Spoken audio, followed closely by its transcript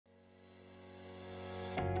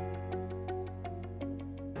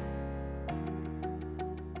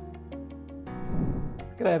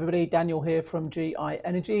G'day everybody, Daniel here from GI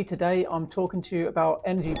Energy. Today I'm talking to you about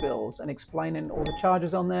energy bills and explaining all the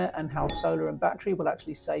charges on there and how solar and battery will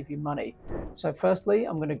actually save you money. So firstly,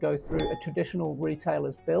 I'm going to go through a traditional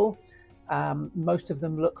retailer's bill. Most of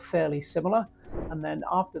them look fairly similar. And then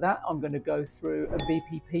after that, I'm going to go through a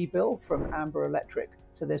VPP bill from Amber Electric.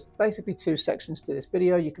 So there's basically two sections to this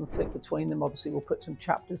video. You can flick between them. Obviously, we'll put some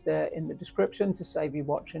chapters there in the description to save you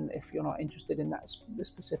watching if you're not interested in that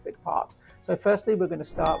specific part. So firstly, we're going to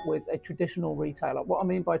start with a traditional retailer. What I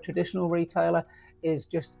mean by traditional retailer is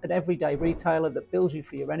just an everyday retailer that bills you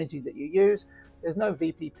for your energy that you use. There's no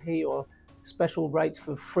VPP or special rates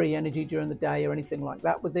for free energy during the day or anything like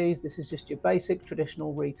that with these. This is just your basic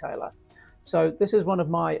traditional retailer. So this is one of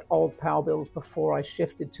my old power bills before I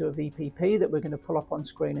shifted to a VPP that we're going to pull up on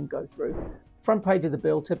screen and go through. Front page of the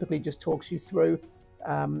bill typically just talks you through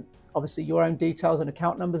obviously your own details and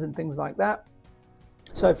account numbers and things like that.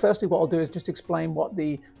 So firstly, what I'll do is just explain what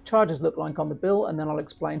the charges look like on the bill, and then I'll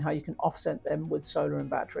explain how you can offset them with solar and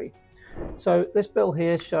battery. So this bill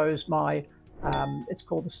here shows my, it's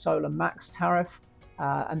called the Solar Max tariff,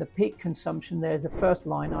 and the peak consumption there is the first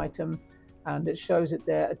line item. And it shows it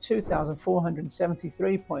there at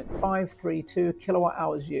 2,473.532 kilowatt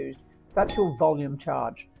hours used. That's your volume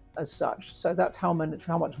charge as such. So that's how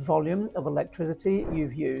much volume of electricity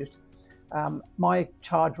you've used. My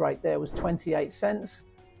charge rate there was 28 cents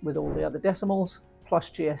with all the other decimals plus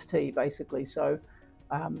GST basically. So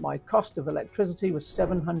my cost of electricity was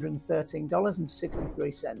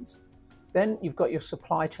 $713.63. Then you've got your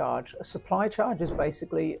supply charge. A supply charge is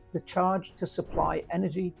basically the charge to supply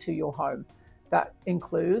energy to your home. That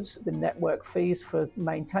includes the network fees for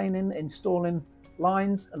maintaining, installing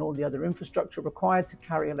lines and all the other infrastructure required to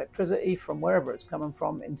carry electricity from wherever it's coming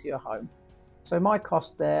from into your home. So my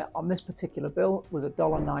cost there on this particular bill was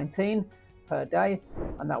 $1.19 per day,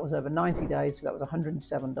 and that was over 90 days, so that was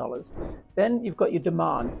 $107. Then you've got your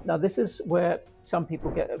demand. Now this is where some people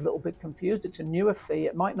get a little bit confused. It's a newer fee.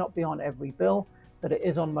 It might not be on every bill, but it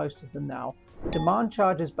is on most of them now. The demand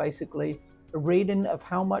charge is basically a reading of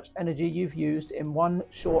how much energy you've used in one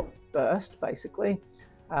short burst, basically.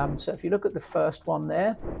 So if you look at the first one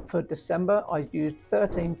there, for December, I used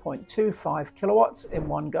 13.25 kilowatts in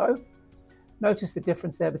one go. Notice the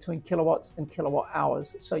difference there between kilowatts and kilowatt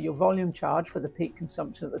hours. So your volume charge for the peak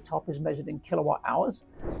consumption at the top is measured in kilowatt hours.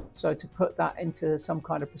 So to put that into some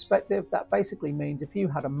kind of perspective, that basically means if you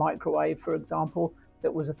had a microwave, for example,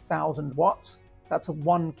 that was 1,000 watts, that's a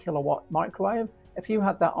 1 kilowatt microwave. If you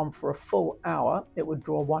had that on for a full hour, it would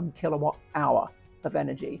draw 1 kilowatt hour of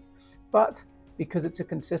energy. But because it's a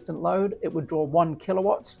consistent load, it would draw 1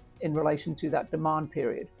 kilowatts in relation to that demand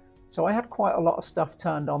period. So I had quite a lot of stuff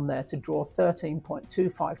turned on there to draw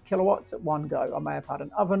 13.25 kilowatts at one go. I may have had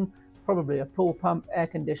an oven, probably a pool pump, air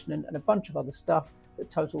conditioning, and a bunch of other stuff that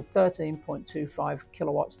totaled 13.25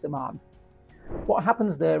 kilowatts demand. What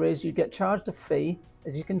happens there is you get charged a fee,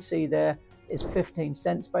 as you can see there, is 15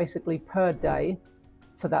 cents basically per day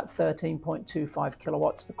for that 13.25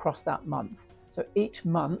 kilowatts across that month. So each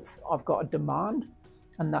month I've got a demand,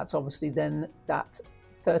 and that's obviously then that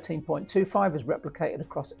 13.25 is replicated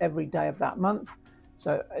across every day of that month.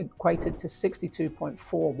 So equated to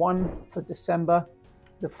 62.41 for December,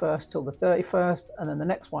 the 1st till the 31st, and then the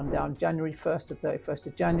next one down, January 1st to 31st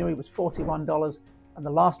of January was $41, and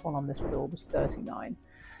the last one on this bill was $39.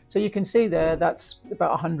 So you can see there, that's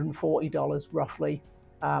about $140 roughly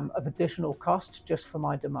of additional costs just for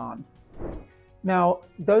my demand. Now,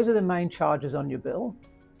 those are the main charges on your bill.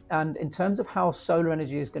 And in terms of how solar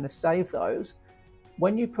energy is going to save those,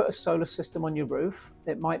 when you put a solar system on your roof,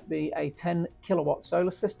 it might be a 10 kilowatt solar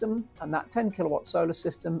system, and that 10 kilowatt solar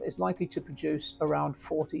system is likely to produce around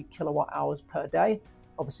 40 kilowatt hours per day,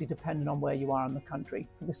 obviously depending on where you are in the country.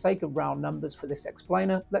 For the sake of round numbers for this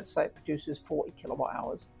explainer, let's say it produces 40 kilowatt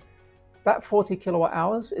hours. That 40 kilowatt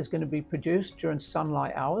hours is going to be produced during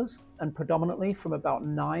sunlight hours and predominantly from about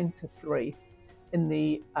 9 to 3. In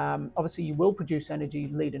the obviously you will produce energy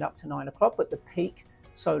leading up to 9 o'clock, but the peak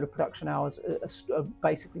solar production hours are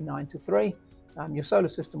basically 9 to 3. Your solar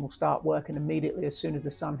system will start working immediately as soon as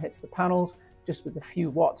the sun hits the panels, just with a few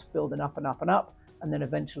watts building up and up and up, and then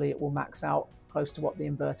eventually it will max out close to what the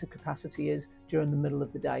inverter capacity is during the middle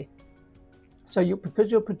of the day. So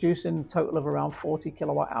because you're producing a total of around 40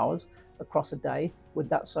 kilowatt hours across a day with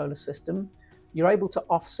that solar system, you're able to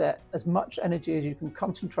offset as much energy as you can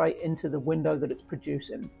concentrate into the window that it's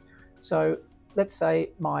producing. So let's say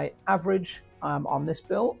my average on this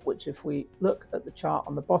bill, which if we look at the chart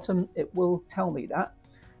on the bottom, it will tell me that.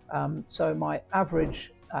 So my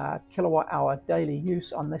average kilowatt hour daily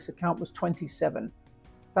use on this account was 27.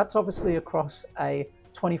 That's obviously across a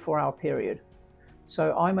 24-hour period.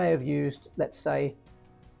 So I may have used, let's say,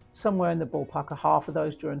 somewhere in the ballpark of half of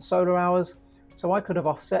those during solar hours. So I could have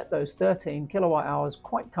offset those 13 kilowatt hours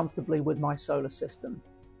quite comfortably with my solar system.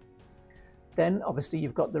 Then obviously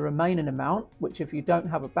you've got the remaining amount, which if you don't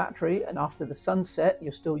have a battery and after the sunset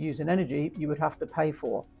you're still using energy, you would have to pay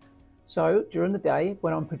for. So during the day,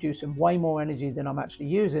 when I'm producing way more energy than I'm actually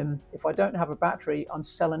using, if I don't have a battery, I'm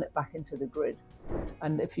selling it back into the grid.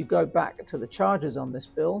 And if you go back to the charges on this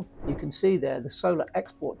bill, you can see there the solar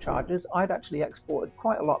export charges. I'd actually exported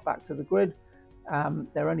quite a lot back to the grid.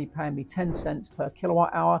 They're only paying me 10 cents per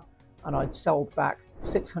kilowatt hour, and I'd sold back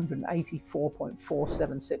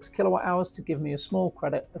 684.476 kilowatt hours to give me a small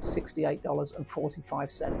credit of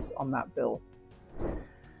 $68.45 on that bill.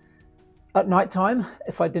 At night time,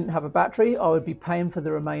 if I didn't have a battery, I would be paying for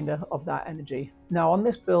the remainder of that energy. Now on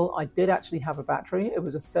this bill, I did actually have a battery. It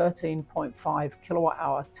was a 13.5 kilowatt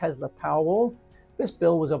hour Tesla Powerwall. This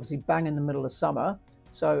bill was obviously bang in the middle of summer,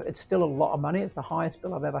 so it's still a lot of money. It's the highest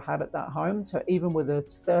bill I've ever had at that home. So even with a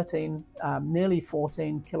 13, nearly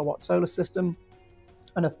 14 kilowatt solar system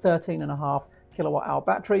and a 13.5 kilowatt hour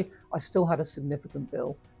battery, I still had a significant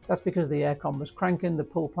bill. That's because the aircon was cranking, the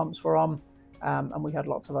pool pumps were on, and we had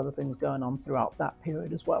lots of other things going on throughout that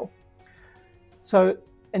period as well. So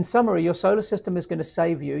in summary, your solar system is going to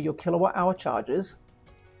save you your kilowatt hour charges,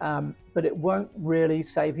 but it won't really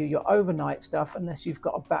save you your overnight stuff unless you've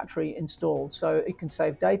got a battery installed. So it can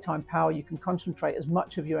save daytime power. You can concentrate as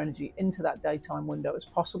much of your energy into that daytime window as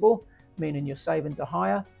possible, meaning your savings are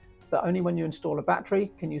higher, but only when you install a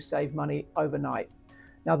battery can you save money overnight.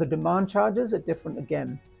 Now the demand charges are different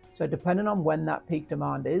again. So depending on when that peak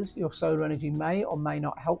demand is, your solar energy may or may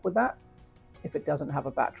not help with that if it doesn't have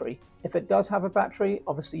a battery. If it does have a battery,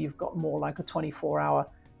 obviously you've got more like a 24-hour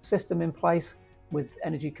system in place with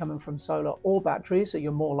energy coming from solar or battery, so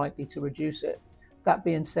you're more likely to reduce it. That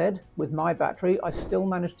being said, with my battery, I still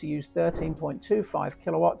managed to use 13.25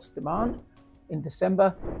 kilowatts demand in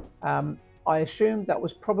December. I assumed that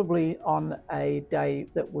was probably on a day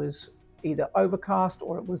that was either overcast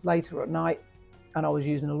or it was later at night, and I was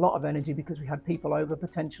using a lot of energy because we had people over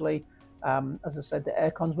potentially. As I said, the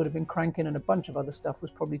air cons would have been cranking and a bunch of other stuff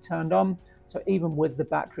was probably turned on. So even with the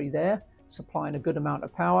battery there, supplying a good amount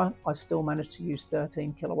of power, I still managed to use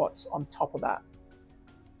 13 kilowatts on top of that.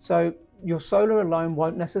 So your solar alone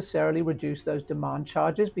won't necessarily reduce those demand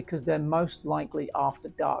charges because they're most likely after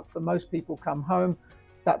dark. For most people come home,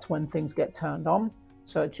 that's when things get turned on.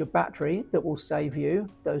 So it's your battery that will save you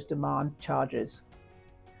those demand charges.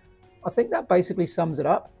 I think that basically sums it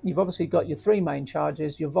up. You've obviously got your three main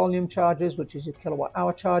charges: your volume charges, which is your kilowatt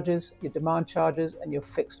hour charges, your demand charges, and your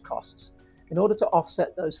fixed costs. In order to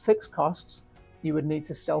offset those fixed costs, you would need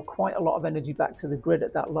to sell quite a lot of energy back to the grid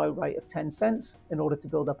at that low rate of 10 cents in order to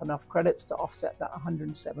build up enough credits to offset that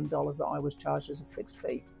 $107 that I was charged as a fixed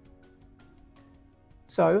fee.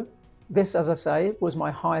 So this, as I say, was my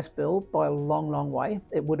highest bill by a long, long way.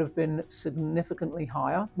 It would have been significantly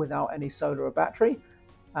higher without any solar or battery.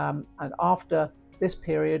 And after this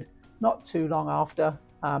period, not too long after,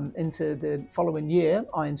 into the following year,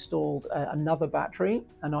 I installed another battery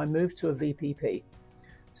and I moved to a VPP.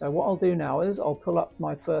 So what I'll do now is I'll pull up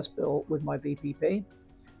my first bill with my VPP.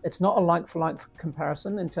 It's not a like-for-like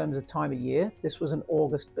comparison in terms of time of year. This was an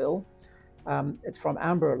August bill. It's from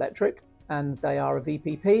Amber Electric, and they are a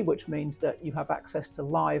VPP, which means that you have access to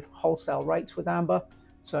live wholesale rates with Amber.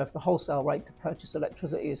 So if the wholesale rate to purchase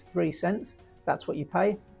electricity is 3 cents, that's what you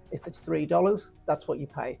pay. If it's $3, that's what you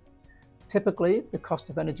pay. Typically, the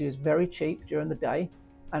cost of energy is very cheap during the day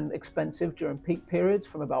and expensive during peak periods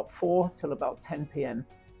from about 4 till about 10 p.m.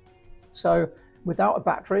 So without a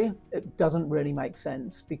battery, it doesn't really make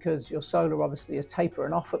sense because your solar obviously is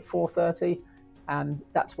tapering off at 4:30, and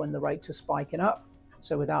that's when the rates are spiking up.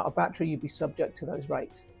 So without a battery, you'd be subject to those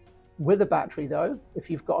rates. With a battery though, if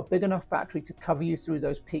you've got a big enough battery to cover you through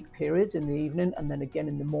those peak periods in the evening and then again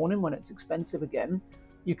in the morning when it's expensive again,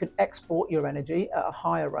 you can export your energy at a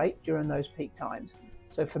higher rate during those peak times.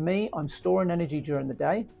 So for me, I'm storing energy during the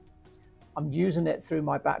day. I'm using it through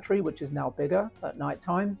my battery, which is now bigger at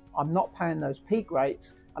nighttime. I'm not paying those peak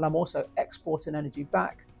rates, and I'm also exporting energy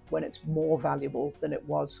back when it's more valuable than it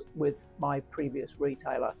was with my previous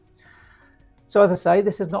retailer. So as I say,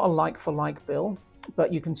 this is not a like-for-like bill,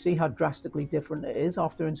 but you can see how drastically different it is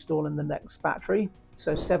after installing the next battery.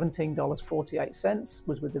 So $17.48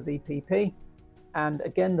 was with the VPP. And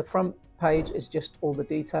again, the front page is just all the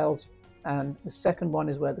details, and the second one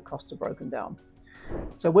is where the costs are broken down.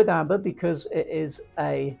 So with Amber, because it is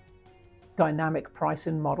a dynamic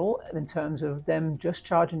pricing model in terms of them just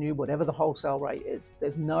charging you whatever the wholesale rate is,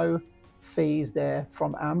 there's no fees there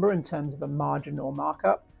from Amber in terms of a margin or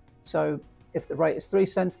markup. So If the rate is 3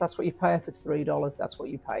 cents, that's what you pay. If it's $3, that's what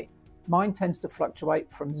you pay. Mine tends to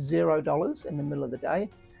fluctuate from $0 in the middle of the day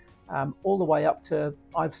all the way up to,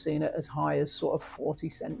 I've seen it as high as sort of 40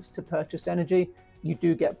 cents to purchase energy. You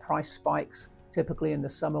do get price spikes typically in the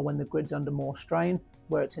summer when the grid's under more strain,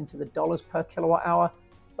 where it's into the dollars per kilowatt hour.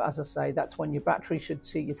 But as I say, that's when your battery should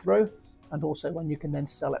see you through, and also when you can then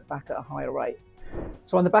sell it back at a higher rate.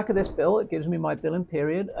 So on the back of this bill, it gives me my billing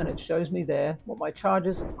period, and it shows me there what my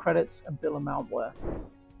charges, credits, and bill amount were.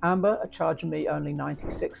 Amber are charging me only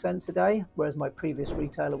 96 cents a day, whereas my previous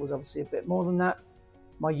retailer was obviously a bit more than that.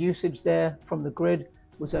 My usage there from the grid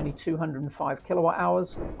was only 205 kilowatt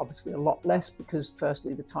hours, obviously a lot less because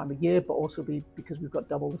firstly the time of year, but also because we've got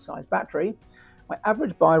double the size battery. My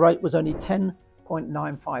average buy rate was only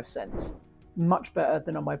 10.95 cents, much better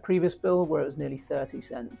than on my previous bill where it was nearly 30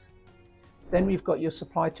 cents. Then you've got your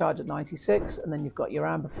supply charge at 96, and then you've got your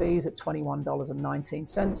Amber fees at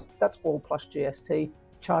 $21.19. That's all plus GST.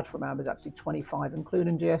 Charge from Amber is actually $25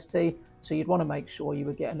 including GST, so you'd want to make sure you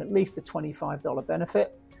were getting at least a $25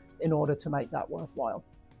 benefit in order to make that worthwhile.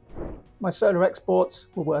 My solar exports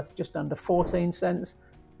were worth just under 14 cents,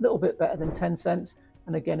 a little bit better than 10 cents,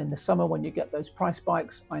 and again in the summer when you get those price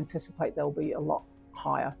spikes, I anticipate they'll be a lot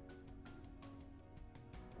higher.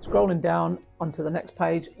 Scrolling down onto the next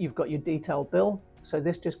page, you've got your detailed bill. So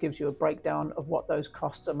this just gives you a breakdown of what those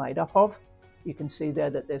costs are made up of. You can see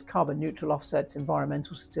there that there's carbon neutral offsets,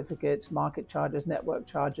 environmental certificates, market charges, network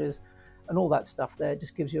charges, and all that stuff there. It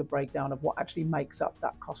just gives you a breakdown of what actually makes up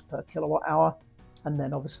that cost per kilowatt hour. And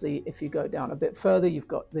then obviously, if you go down a bit further, you've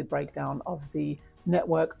got the breakdown of the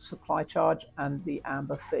network supply charge and the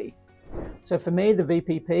Amber fee. So for me, the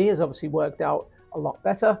VPP has obviously worked out a lot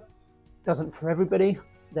better. Doesn't for everybody.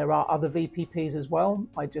 There are other VPPs as well.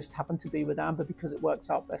 I just happen to be with Amber because it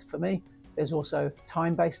works out best for me. There's also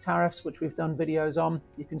time-based tariffs, which we've done videos on.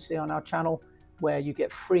 You can see on our channel where you get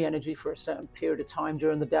free energy for a certain period of time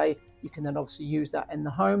during the day. You can then obviously use that in the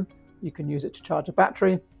home. You can use it to charge a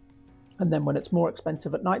battery. And then when it's more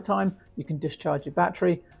expensive at nighttime, you can discharge your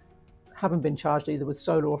battery. Haven't been charged either with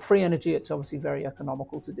solar or free energy. It's obviously very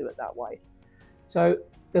economical to do it that way. So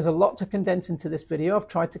there's a lot to condense into this video. I've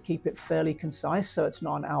tried to keep it fairly concise so it's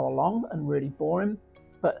not an hour long and really boring.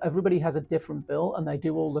 But everybody has a different bill and they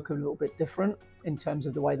do all look a little bit different in terms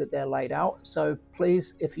of the way that they're laid out. So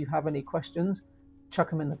please, if you have any questions,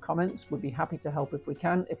 chuck them in the comments. We'd be happy to help if we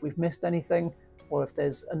can. If we've missed anything or if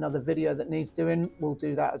there's another video that needs doing, we'll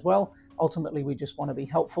do that as well. Ultimately, we just want to be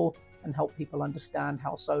helpful and help people understand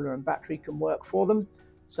how solar and battery can work for them.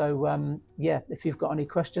 So yeah, if you've got any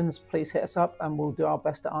questions, please hit us up and we'll do our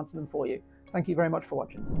best to answer them for you. Thank you very much for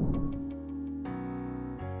watching.